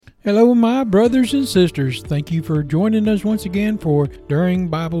Hello, my brothers and sisters. Thank you for joining us once again for During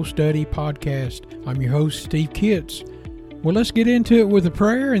Bible Study Podcast. I'm your host, Steve Kitts. Well, let's get into it with a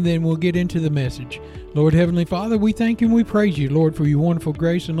prayer, and then we'll get into the message. Lord Heavenly Father, we thank you and we praise you, Lord, for your wonderful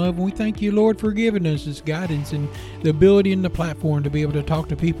grace and love. And we thank you, Lord, for giving us this guidance and the ability and the platform to be able to talk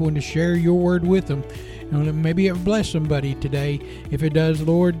to people and to share your word with them. And maybe it will bless somebody today. If it does,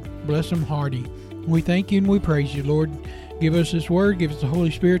 Lord, bless them hearty. We thank you and we praise you, Lord. Give us this word, give us the Holy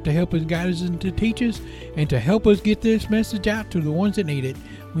Spirit to help us, guide us, and to teach us, and to help us get this message out to the ones that need it.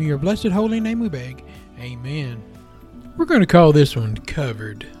 In your blessed holy name we beg. Amen. We're going to call this one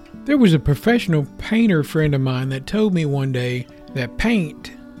Covered. There was a professional painter friend of mine that told me one day that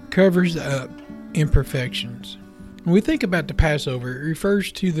paint covers up imperfections. When we think about the Passover, it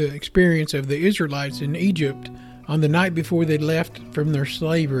refers to the experience of the Israelites in Egypt on the night before they left from their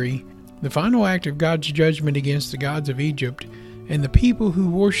slavery. The final act of God's judgment against the gods of Egypt, and the people who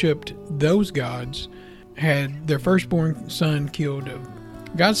worshipped those gods had their firstborn son killed.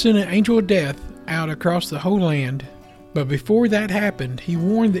 God sent an angel of death out across the whole land, but before that happened, he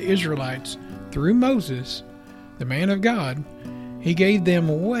warned the Israelites through Moses, the man of God. He gave them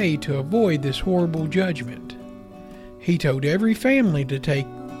a way to avoid this horrible judgment. He told every family to take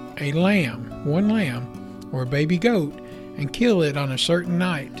a lamb, one lamb, or a baby goat, and kill it on a certain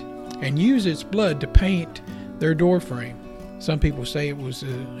night, and use its blood to paint their door frame. Some people say it was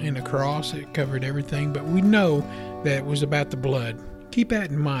in a cross, it covered everything, but we know that it was about the blood. Keep that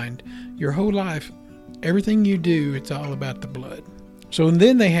in mind. Your whole life, everything you do, it's all about the blood. So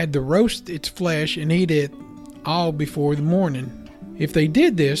then they had to roast its flesh and eat it all before the morning. If they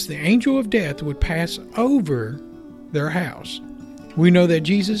did this, the angel of death would pass over their house. We know that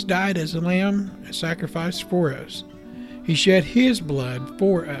Jesus died as a lamb, a sacrifice for us. He shed his blood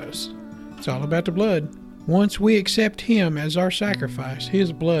for us. It's all about the blood. Once we accept him as our sacrifice,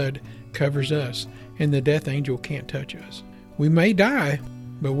 his blood covers us, and the death angel can't touch us. We may die,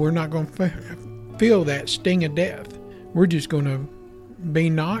 but we're not going to feel that sting of death. We're just going to be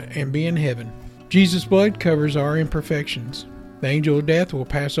not and be in heaven. Jesus' blood covers our imperfections. The angel of death will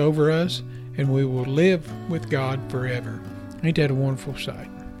pass over us, and we will live with God forever. Ain't that a wonderful sight?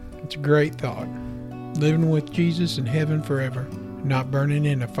 It's a great thought. Living with Jesus in heaven forever, not burning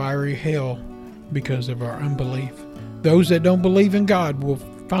in a fiery hell because of our unbelief. Those that don't believe in God will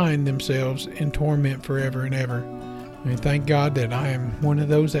find themselves in torment forever and ever. And thank God that I am one of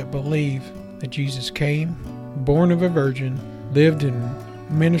those that believe that Jesus came, born of a virgin, lived and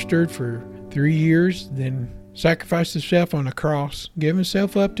ministered for 3 years, then sacrificed himself on a cross, gave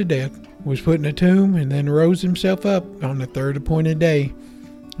himself up to death, was put in a tomb, and then rose himself up on the third appointed day,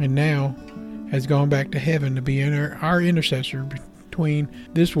 and now has gone back to heaven to be our intercessor between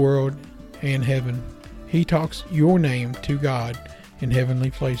this world and heaven. He talks your name to God in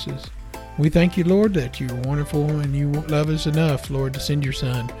heavenly places. We thank you, Lord, that you're wonderful and you love us enough, Lord, to send your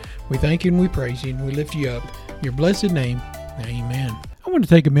Son. We thank you and we praise you and we lift you up. In your blessed name, amen. I want to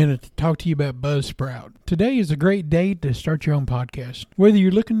take a minute to talk to you about Buzzsprout. Today is a great day to start your own podcast. Whether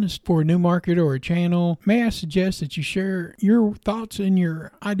you're looking for a new market or a channel, may I suggest that you share your thoughts and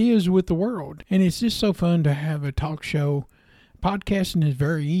your ideas with the world. And it's just so fun to have a talk show. Podcasting is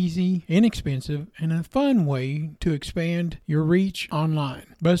very easy, inexpensive, and a fun way to expand your reach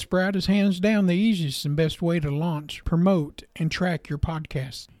online. Buzzsprout is hands down the easiest and best way to launch, promote, and track your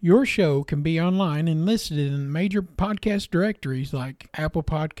podcast. Your show can be online and listed in major podcast directories like Apple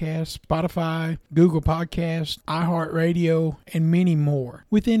Podcasts, Spotify, Google Podcasts, iHeartRadio, and many more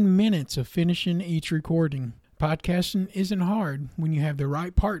within minutes of finishing each recording. Podcasting isn't hard when you have the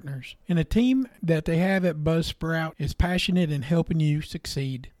right partners. And a team that they have at Buzzsprout is passionate in helping you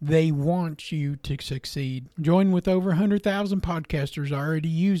succeed. They want you to succeed. Join with over 100,000 podcasters already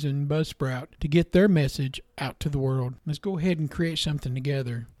using Buzzsprout to get their message out to the world. Let's go ahead and create something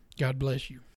together. God bless you.